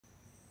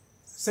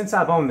Since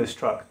I've owned this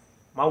truck,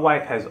 my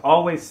wife has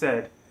always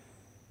said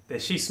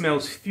that she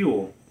smells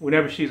fuel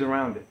whenever she's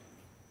around it.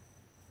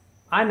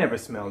 I never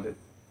smelled it,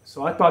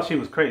 so I thought she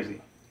was crazy.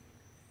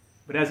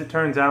 But as it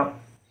turns out,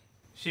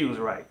 she was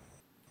right.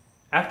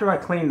 After I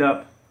cleaned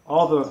up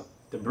all the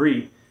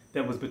debris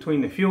that was between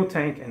the fuel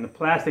tank and the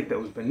plastic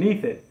that was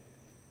beneath it,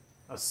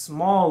 a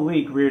small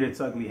leak reared its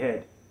ugly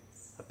head.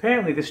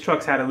 Apparently this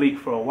truck's had a leak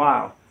for a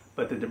while,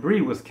 but the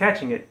debris was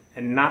catching it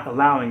and not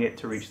allowing it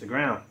to reach the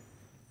ground.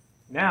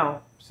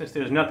 Now, since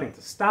there's nothing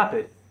to stop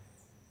it,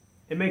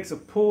 it makes a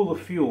pool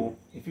of fuel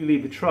if you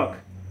leave the truck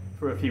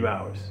for a few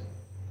hours.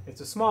 It's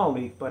a small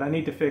leak, but I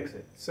need to fix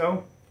it,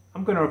 so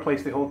I'm going to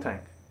replace the whole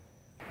tank.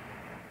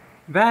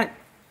 That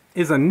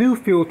is a new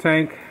fuel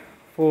tank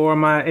for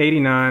my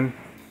 '89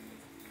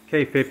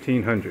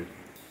 K1500.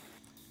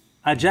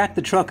 I jacked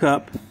the truck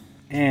up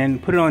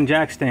and put it on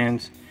jack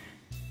stands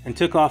and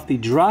took off the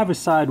driver's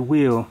side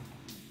wheel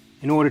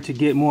in order to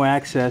get more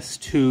access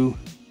to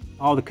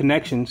all the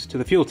connections to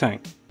the fuel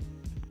tank.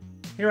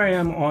 Here I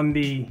am on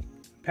the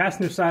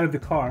passenger side of the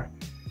car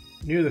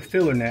near the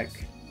filler neck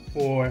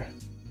for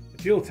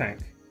the fuel tank,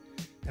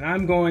 and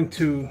I'm going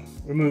to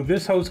remove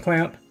this hose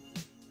clamp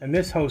and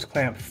this hose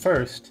clamp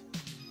first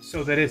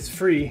so that it's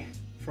free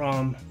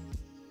from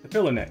the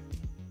filler neck.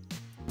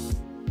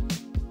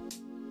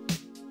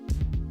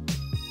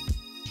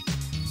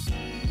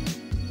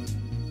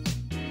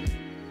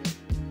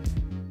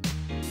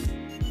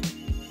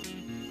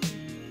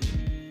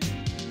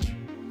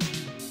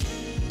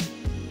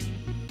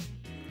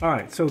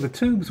 Alright, so the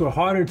tubes were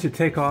harder to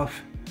take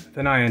off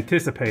than I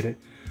anticipated,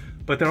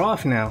 but they're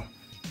off now.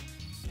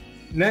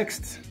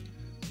 Next,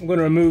 I'm going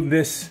to remove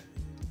this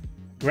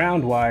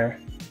ground wire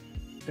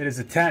that is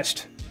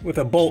attached with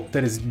a bolt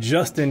that is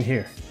just in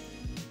here.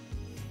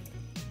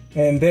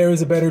 And there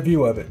is a better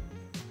view of it.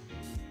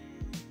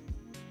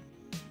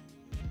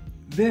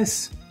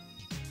 This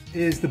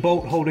is the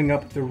bolt holding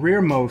up the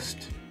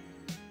rearmost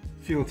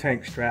fuel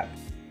tank strap,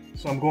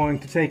 so I'm going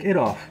to take it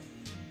off.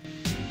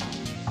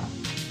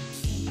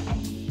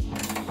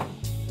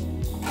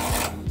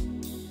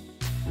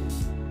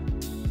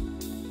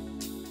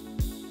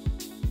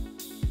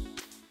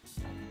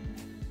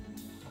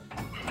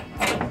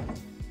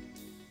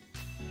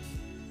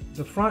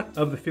 The front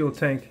of the fuel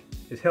tank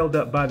is held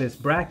up by this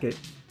bracket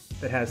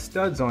that has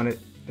studs on it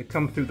that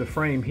come through the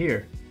frame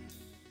here.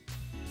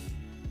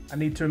 I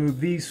need to remove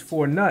these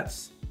 4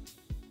 nuts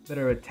that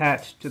are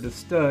attached to the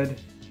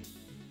stud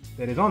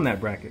that is on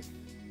that bracket.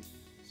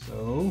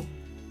 So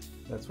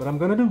that's what I'm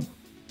gonna do.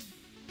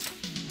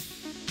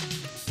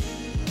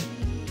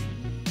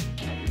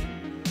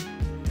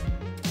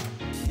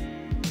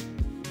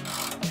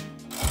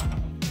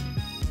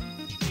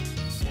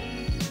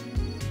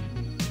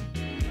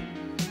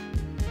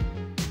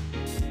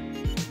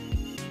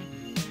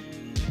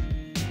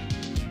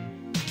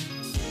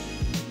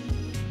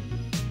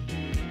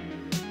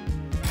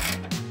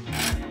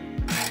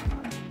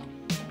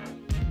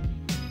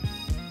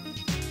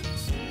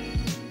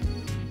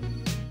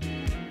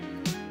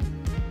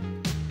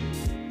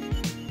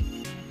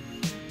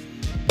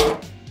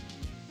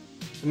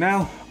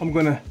 Now I'm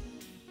gonna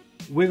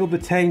wiggle the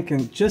tank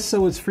and just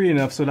so it's free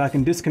enough so that I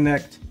can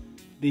disconnect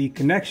the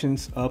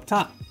connections up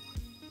top.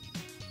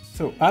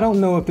 So I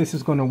don't know if this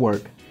is gonna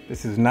work.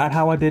 This is not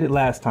how I did it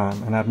last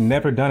time, and I've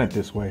never done it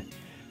this way.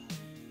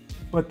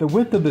 But the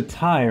width of the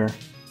tire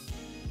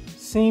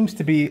seems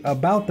to be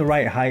about the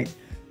right height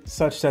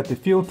such that the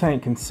fuel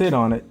tank can sit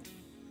on it,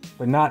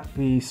 but not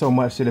be so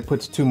much that it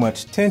puts too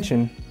much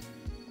tension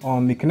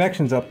on the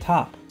connections up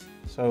top.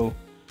 So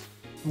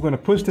I'm gonna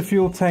push the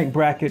fuel tank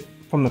bracket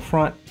from the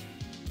front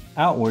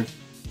outward,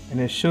 and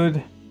it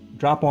should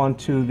drop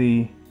onto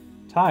the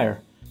tire.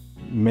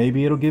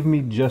 Maybe it'll give me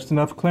just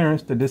enough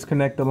clearance to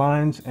disconnect the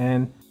lines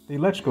and the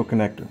electrical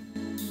connector.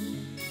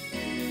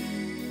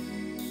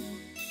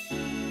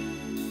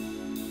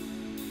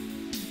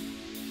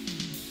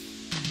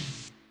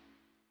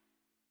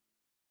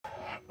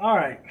 All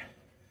right,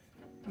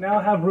 now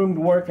I have room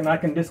to work and I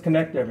can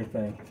disconnect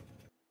everything.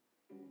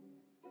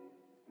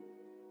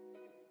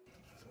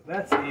 So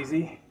that's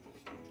easy.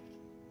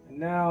 And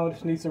now I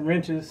just need some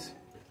wrenches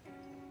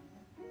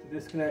to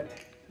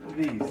disconnect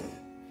these.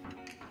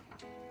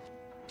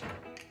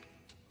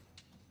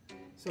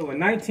 So a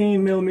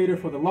 19mm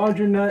for the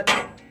larger nut,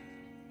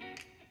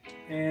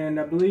 and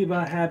I believe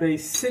I have a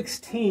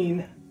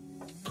 16mm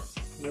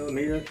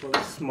for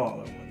the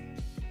smaller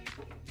one.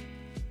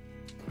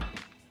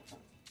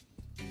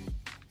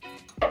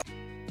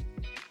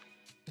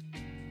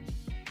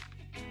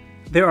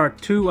 There are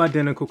 2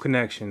 identical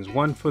connections,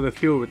 one for the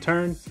fuel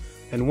return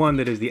and one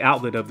that is the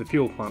outlet of the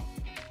fuel pump.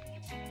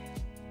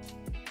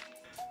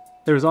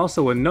 There's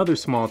also another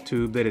small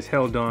tube that is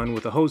held on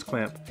with a hose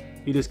clamp.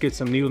 You just get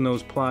some needle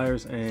nose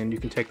pliers and you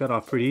can take that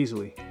off pretty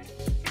easily.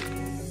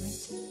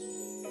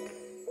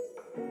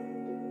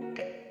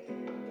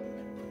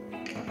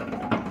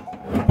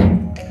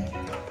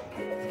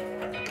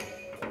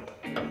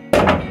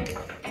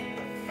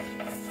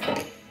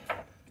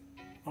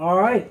 All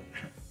right,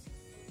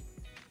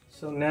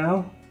 so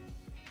now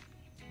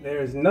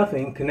there's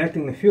nothing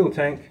connecting the fuel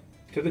tank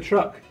to the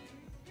truck.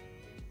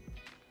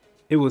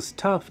 It was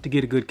tough to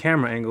get a good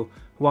camera angle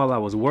while I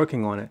was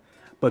working on it,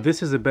 but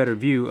this is a better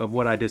view of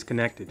what I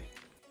disconnected.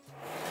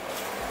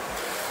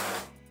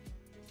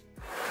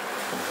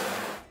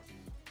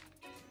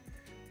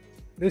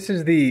 This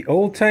is the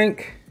old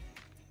tank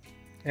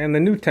and the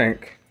new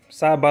tank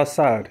side by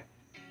side.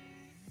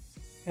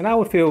 And I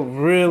would feel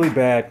really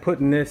bad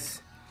putting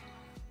this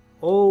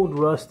old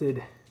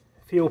rusted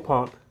fuel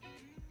pump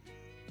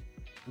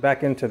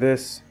back into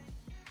this.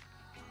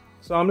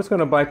 So I'm just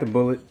gonna bite the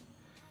bullet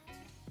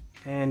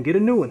and get a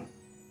new one.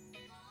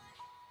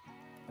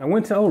 I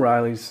went to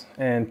O'Reilly's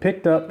and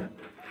picked up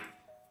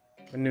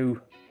a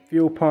new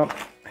fuel pump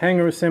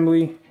hanger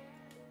assembly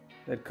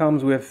that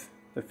comes with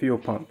the fuel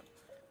pump.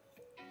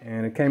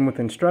 And it came with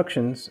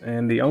instructions,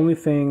 and the only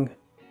thing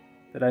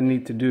that I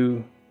need to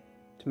do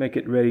to make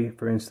it ready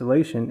for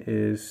installation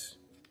is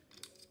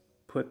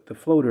put the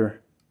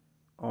floater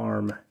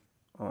arm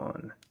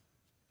on.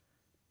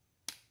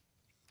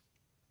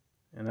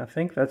 And I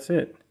think that's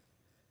it.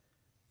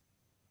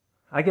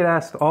 I get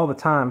asked all the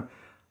time,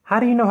 how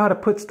do you know how to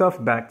put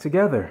stuff back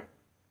together?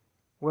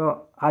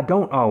 Well, I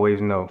don't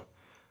always know,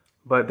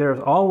 but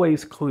there's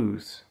always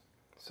clues.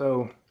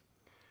 So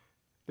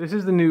this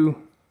is the new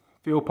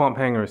fuel pump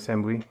hanger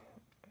assembly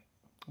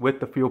with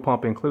the fuel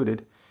pump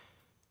included.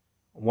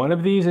 One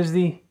of these is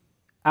the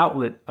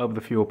outlet of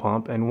the fuel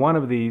pump, and one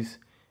of these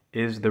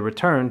is the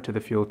return to the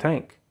fuel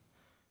tank.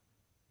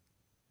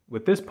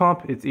 With this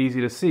pump, it's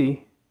easy to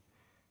see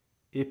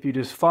if you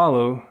just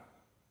follow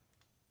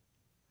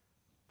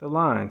the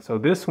line. So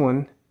this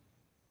one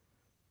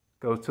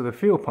goes to the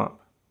fuel pump.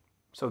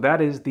 So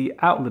that is the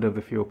outlet of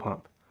the fuel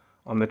pump.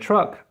 On the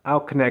truck, I'll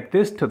connect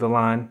this to the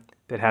line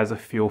that has a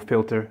fuel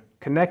filter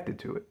connected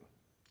to it.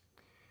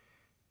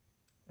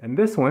 And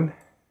this one,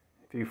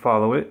 if you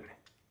follow it,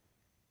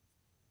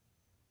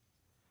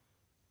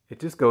 it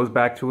just goes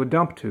back to a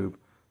dump tube.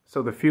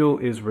 So the fuel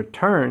is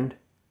returned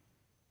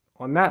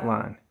on that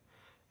line.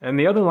 And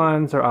the other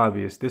lines are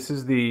obvious. This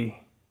is the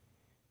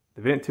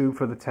vent tube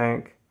for the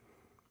tank.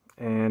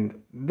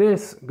 And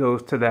this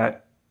goes to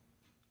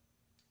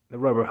the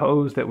rubber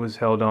hose that was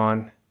held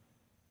on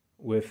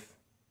with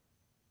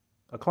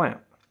a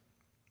clamp.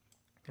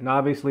 And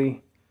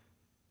obviously,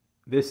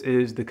 this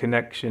is the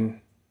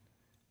connection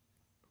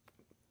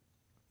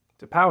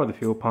to power the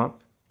fuel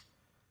pump.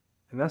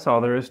 And that's all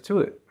there is to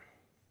it.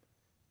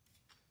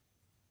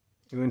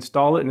 You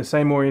install it in the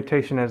same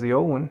orientation as the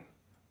old one,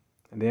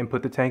 and then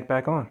put the tank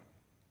back on.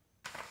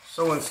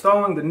 So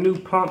installing the new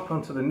pump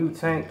onto the new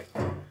tank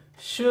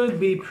should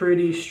be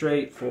pretty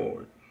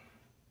straightforward.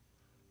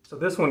 So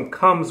this one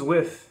comes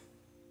with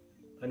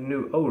a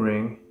new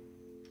O-ring.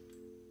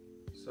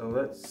 So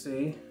let's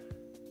see.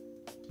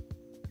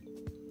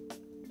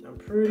 I'm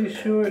pretty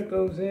sure it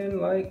goes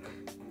in like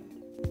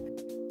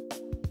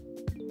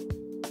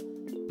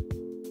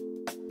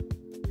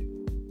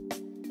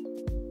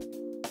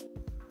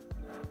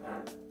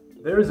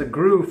there's a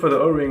groove for the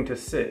O-ring to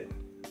sit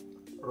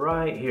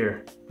right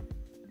here.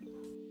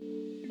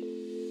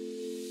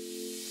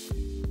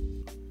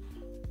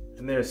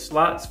 And there's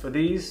slots for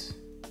these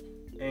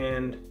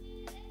and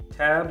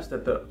tabs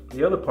that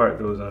the other part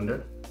goes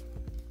under.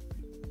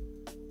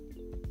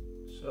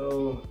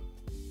 So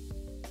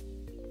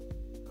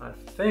I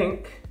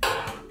think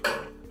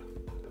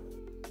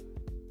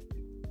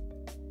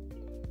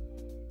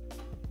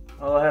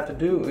all I have to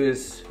do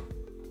is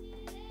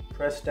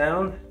press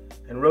down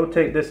and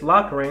rotate this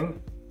lock ring,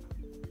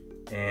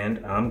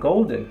 and I'm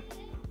golden.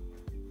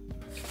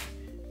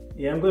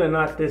 Yeah, I'm gonna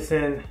knock this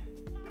in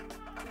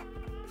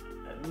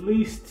at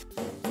least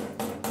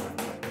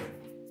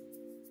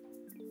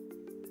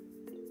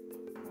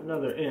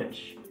another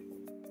inch.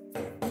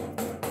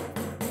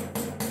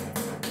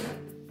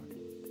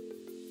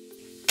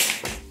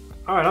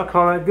 All right, I'll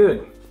call that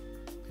good.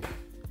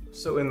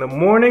 So in the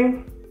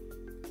morning,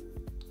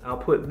 I'll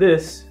put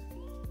this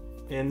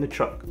in the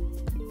truck.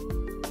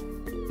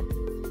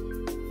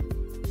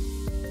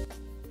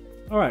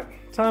 All right,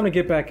 time to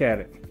get back at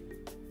it.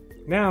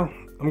 Now,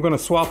 I'm gonna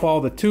swap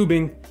all the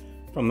tubing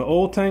from the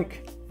old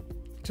tank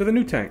to the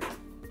new tank.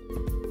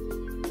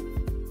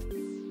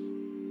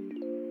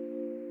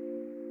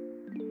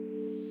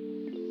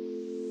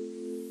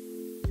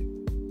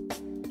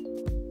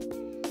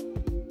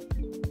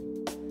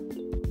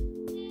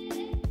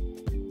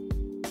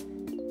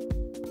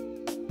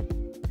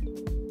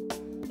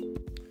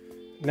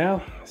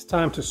 Now, it's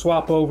time to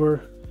swap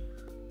over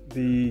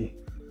the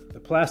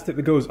plastic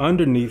that goes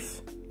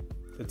underneath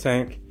the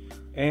tank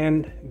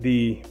and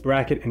the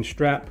bracket and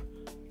strap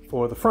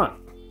for the front.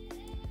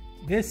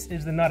 This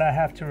is the nut I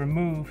have to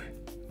remove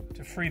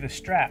to free the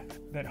strap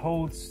that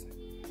holds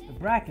the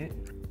bracket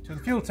to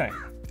the fuel tank.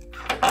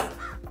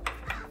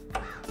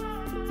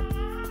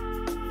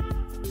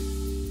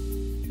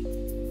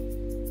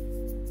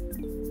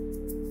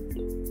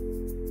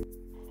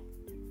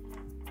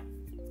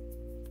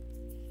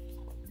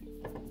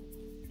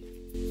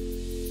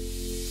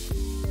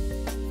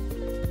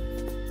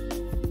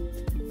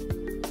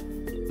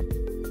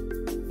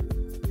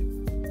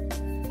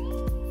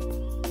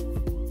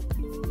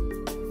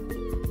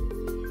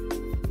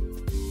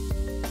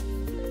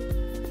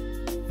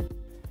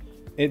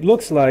 it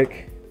looks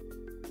like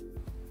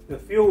the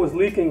fuel was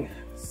leaking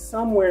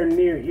somewhere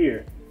near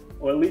here,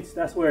 or at least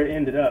that's where it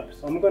ended up.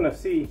 So I'm gonna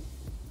see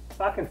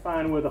if I can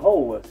find where the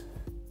hole was.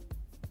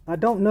 I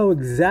don't know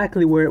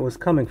exactly where it was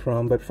coming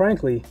from, but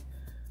frankly,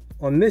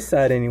 on this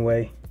side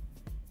anyway,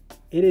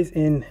 it is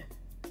in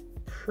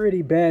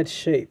pretty bad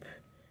shape.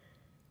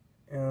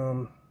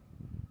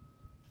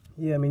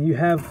 Yeah, I mean, you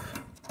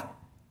have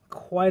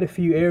quite a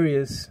few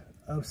areas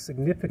of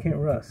significant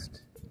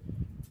rust.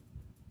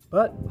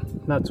 But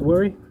not to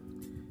worry,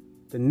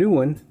 the new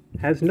one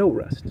has no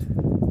rust.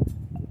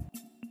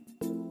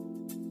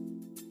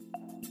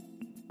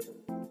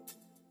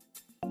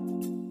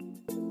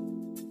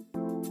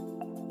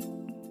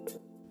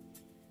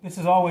 This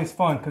is always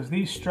fun because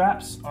these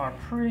straps are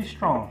pretty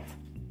strong.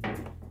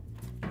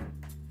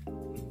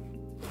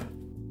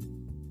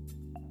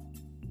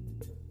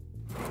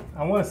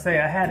 I want to say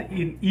I had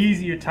an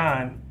easier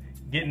time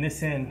getting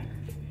this in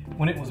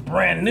when it was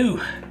brand new.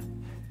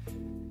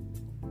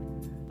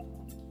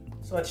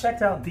 So I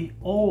checked out the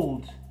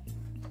old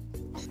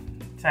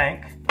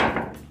tank.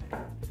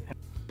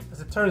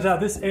 As it turns out,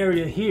 this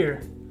area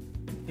here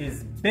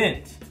is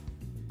bent.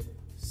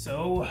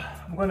 So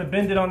I'm going to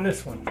bend it on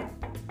this one.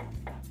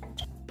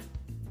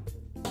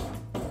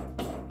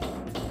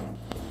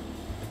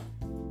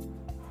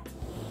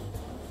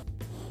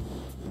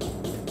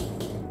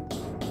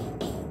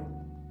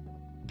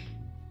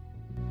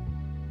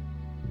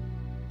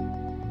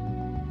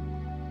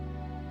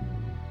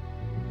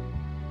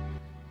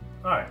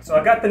 Alright, so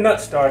I got the nut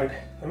started.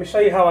 Let me show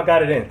you how I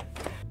got it in.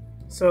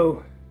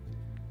 So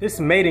this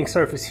mating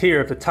surface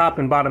here of the top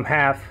and bottom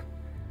half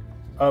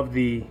of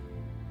the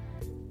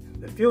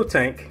fuel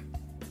tank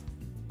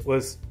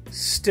was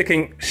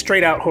sticking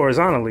straight out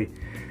horizontally,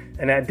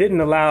 and that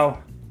didn't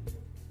allow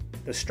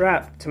the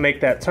strap to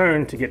make that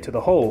turn to get to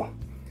the hole.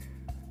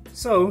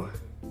 So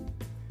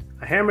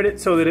I hammered it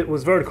so that it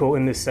was vertical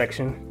in this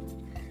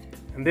section,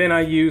 and then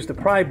I used the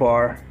pry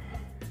bar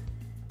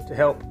to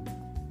help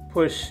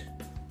push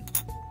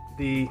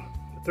the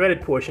threaded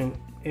portion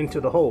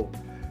into the hole.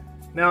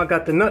 Now I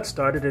got the nut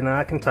started and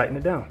I can tighten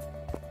it down.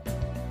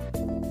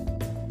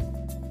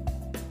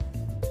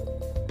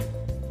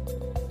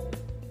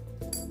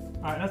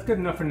 Alright, that's good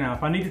enough for now.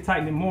 If I need to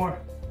tighten it more,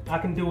 I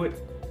can do it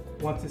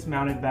once it's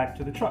mounted back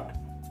to the truck.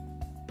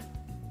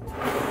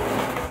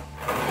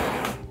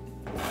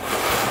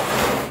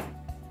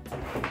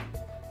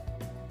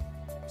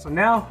 So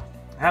now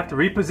I have to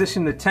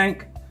reposition the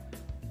tank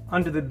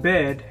under the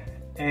bed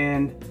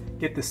and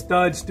get the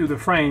studs through the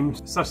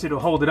frames such that it'll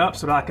hold it up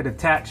so that I could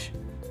attach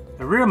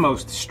the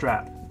rearmost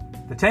strap.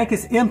 The tank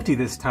is empty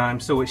this time,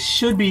 so it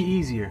should be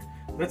easier.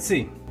 Let's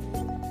see.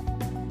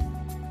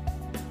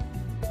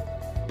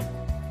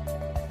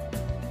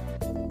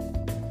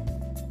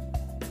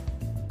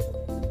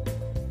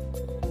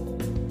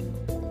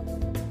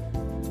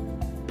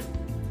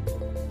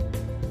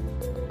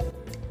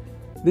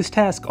 This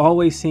task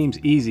always seems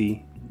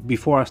easy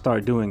before I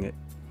start doing it.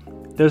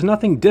 There's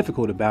nothing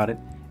difficult about it.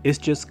 It's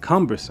just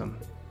cumbersome.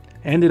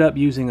 I ended up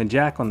using a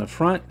jack on the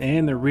front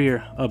and the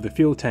rear of the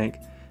fuel tank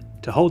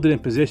to hold it in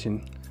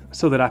position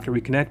so that I could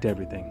reconnect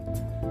everything.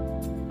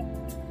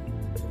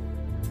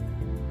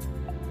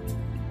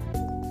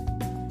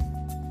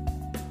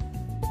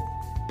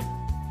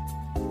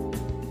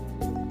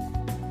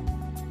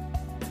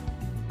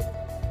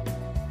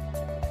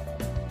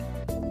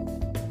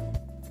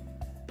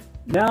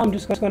 Now I'm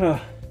just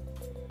gonna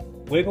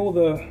wiggle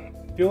the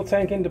fuel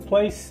tank into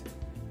place,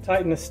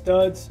 tighten the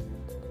studs,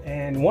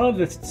 and one of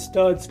the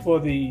studs for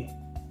the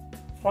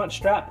front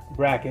strap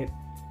bracket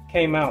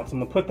came out, so I'm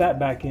gonna put that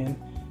back in,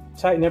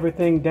 tighten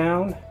everything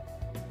down,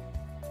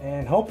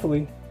 and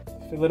hopefully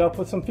fill it up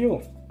with some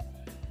fuel.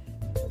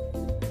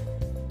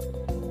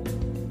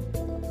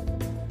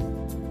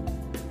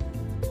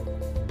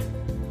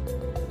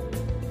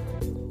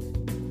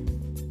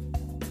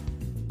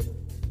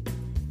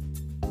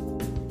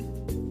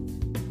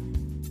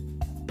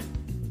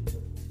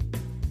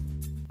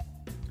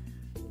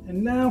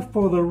 And now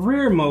for the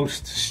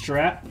rearmost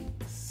strap.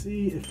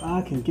 See if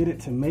I can get it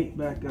to mate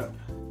back up.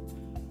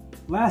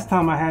 Last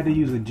time I had to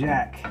use a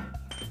jack.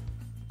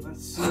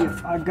 Let's see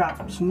if I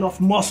got enough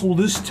muscle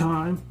this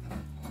time.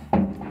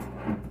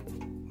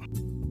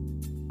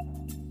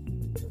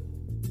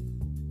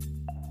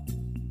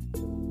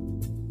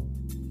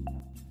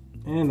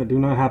 And I do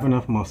not have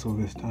enough muscle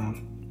this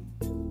time.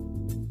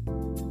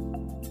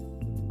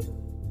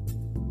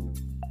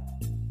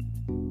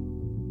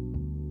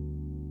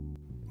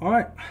 All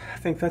right, I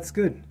think that's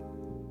good.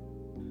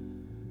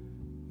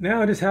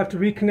 Now I just have to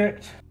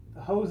reconnect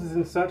the hoses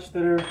and such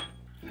that are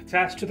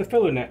attached to the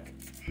filler neck.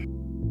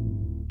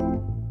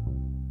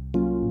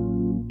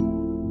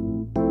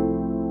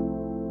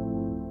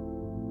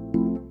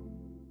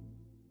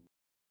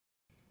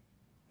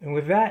 And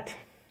with that,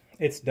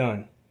 it's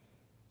done.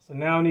 So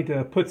now I need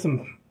to put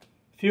some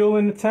fuel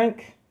in the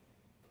tank,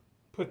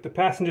 put the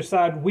passenger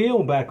side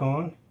wheel back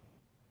on,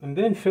 and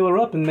then fill her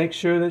up and make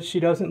sure that she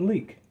doesn't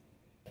leak.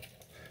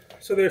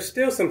 So there's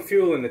still some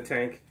fuel in the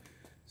tank.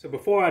 So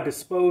before I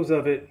dispose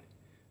of it,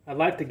 I'd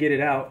like to get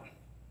it out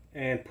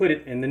and put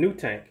it in the new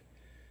tank.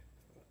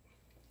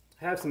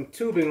 I have some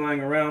tubing lying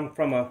around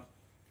from a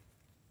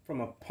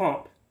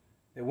pump.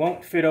 It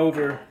won't fit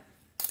over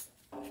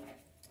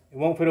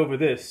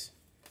this.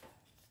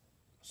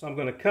 So I'm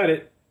going to cut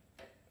it,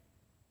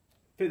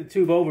 fit the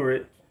tube over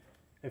it,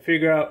 and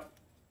figure out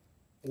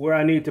where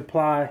I need to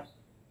apply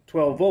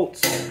 12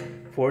 volts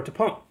for it to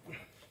pump.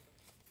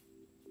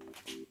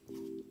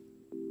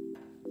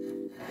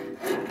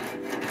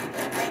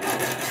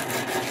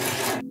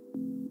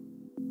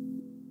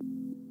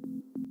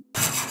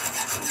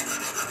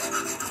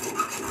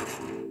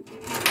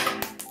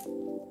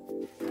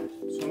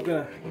 So I'm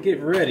gonna get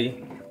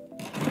ready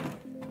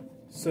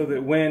so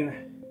that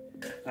when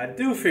I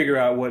do figure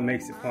out what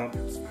makes it pump,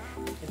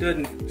 it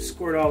doesn't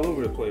squirt all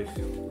over the place.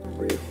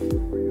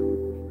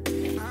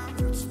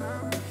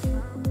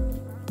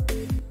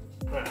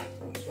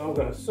 So I'm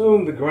going to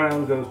assume the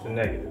ground goes to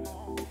negative.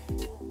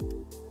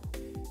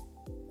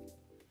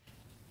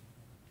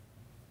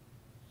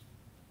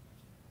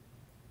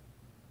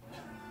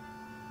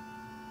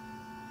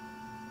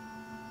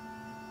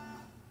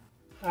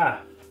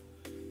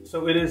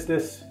 So it is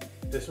this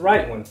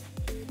right one.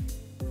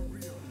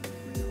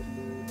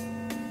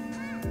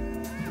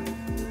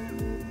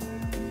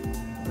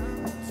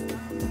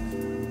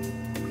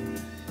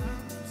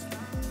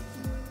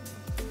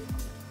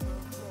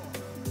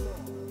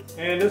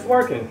 And it's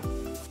working.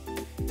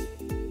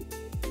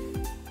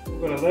 I'm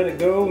going to let it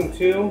go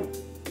until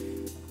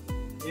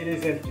it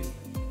is empty.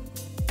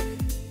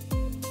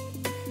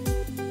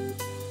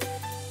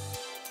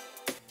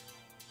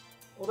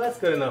 Well, that's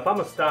good enough. I'm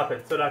going to stop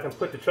it so that I can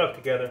put the truck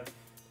together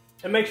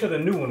and make sure the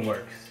new one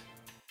works.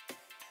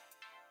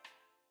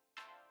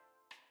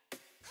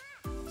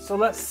 So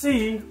let's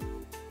see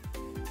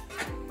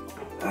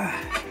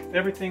if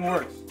everything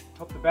works.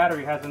 Hope the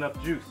battery has enough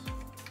juice.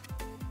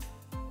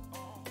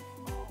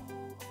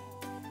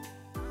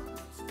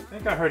 I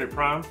think I heard it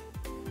prime.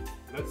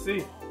 Let's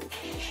see.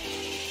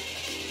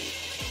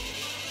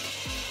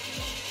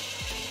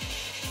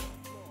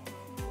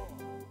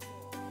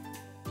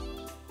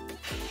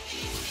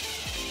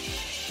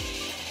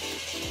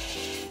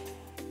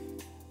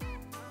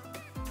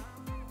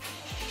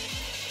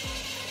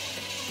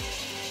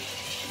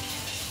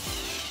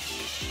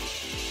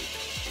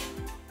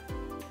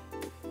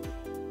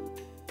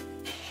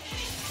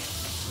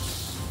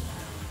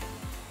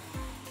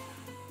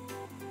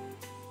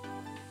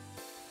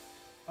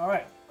 All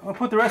right, I'm gonna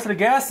put the rest of the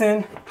gas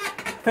in.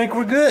 I think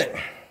we're good.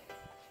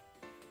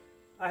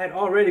 I had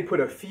already put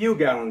a few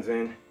gallons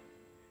in,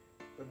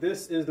 but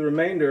this is the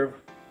remainder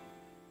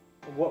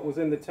of what was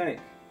in the tank.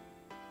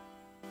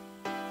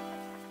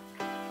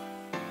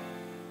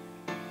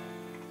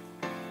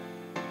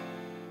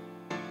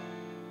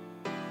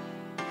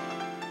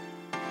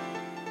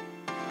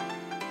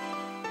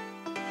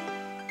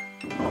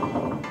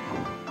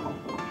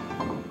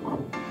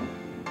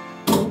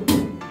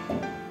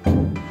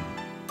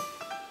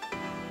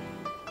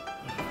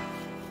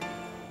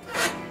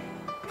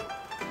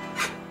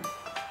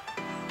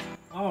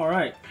 All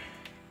right,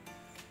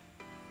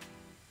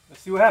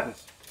 let's see what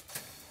happens.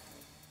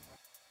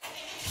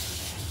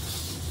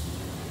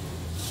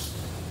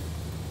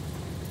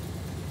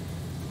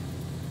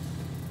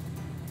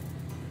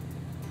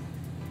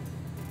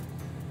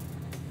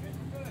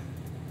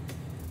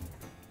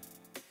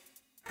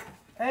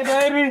 Hey,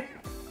 baby.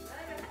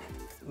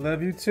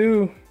 Love you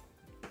too.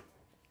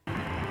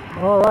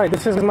 All right,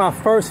 this is my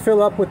first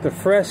fill up with the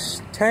fresh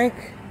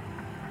tank.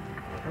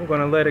 I'm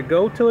gonna let it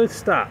go till it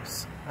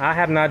stops. I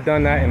have not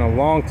done that in a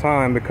long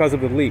time because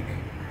of the leak.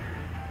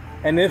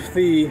 And if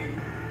the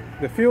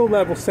fuel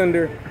level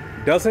sender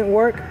doesn't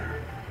work,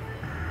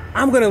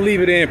 I'm gonna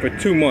leave it in for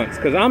 2 months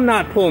because I'm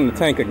not pulling the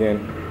tank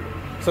again.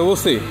 So we'll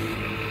see.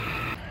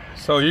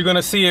 So you're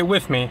gonna see it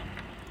with me.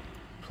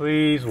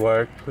 Please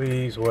work,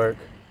 please work.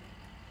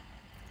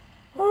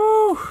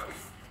 Woo!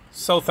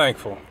 So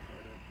thankful.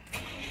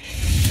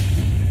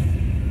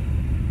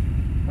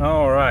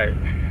 All right,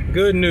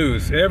 good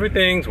news,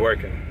 everything's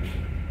working.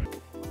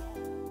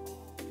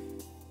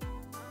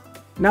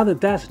 Now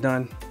that that's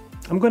done,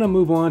 I'm gonna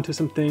move on to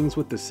some things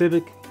with the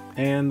Civic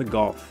and the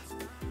Golf.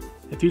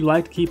 If you'd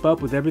like to keep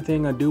up with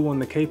everything I do on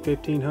the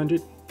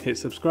K1500, hit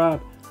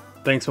subscribe.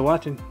 Thanks for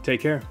watching,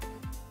 take care.